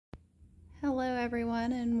Hello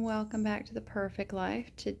everyone and welcome back to the Purrfect Life.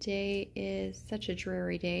 Today is such a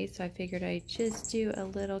dreary day, so I figured I'd just do a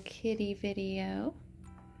little kitty video.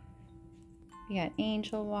 We got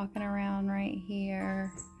Angel walking around right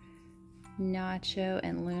here, Nacho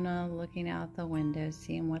and Luna looking out the window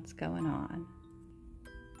seeing what's going on.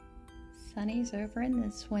 Sunny's over in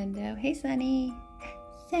this window. Hey Sunny!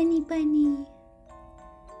 Sunny bunny!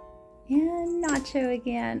 And Nacho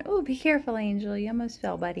again. Oh, be careful Angel, you almost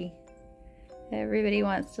fell, buddy. Everybody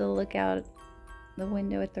wants to look out the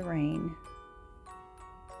window at the rain.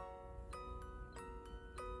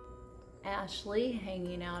 Ashley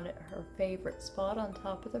hanging out at her favorite spot on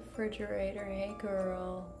top of the refrigerator. Hey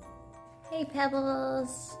girl. Hey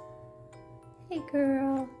Pebbles. Hey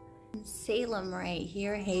girl. Salem right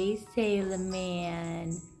here. Hey Salem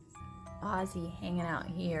man. Ozzy hanging out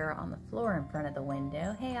here on the floor in front of the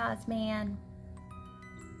window. Hey Ozman.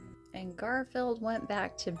 And Garfield went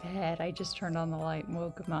back to bed. I just turned on the light and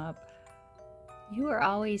woke him up. You are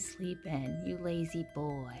always sleeping, you lazy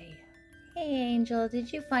boy. Hey Angel,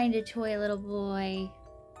 did you find a toy, little boy?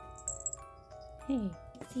 Hey,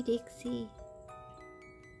 Dixie Dixie.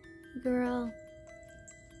 Girl.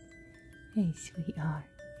 Hey, sweetheart.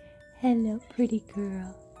 Hello, pretty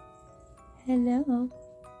girl. Hello.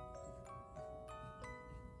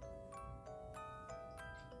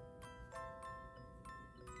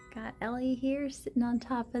 Got Ellie here sitting on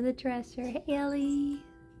top of the dresser. Hey Ellie.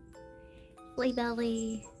 Flea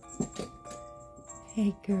belly.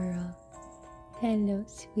 Hey girl. Hello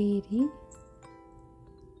sweetie.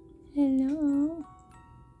 Hello.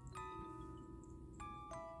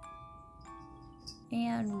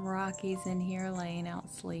 And Rocky's in here laying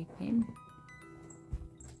out sleeping.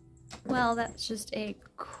 Well, that's just a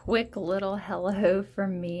quick little hello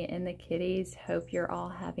from me and the kitties. Hope you're all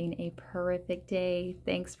having a perfect day.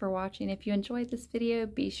 Thanks for watching. If you enjoyed this video,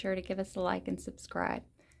 be sure to give us a like and subscribe.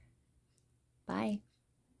 Bye.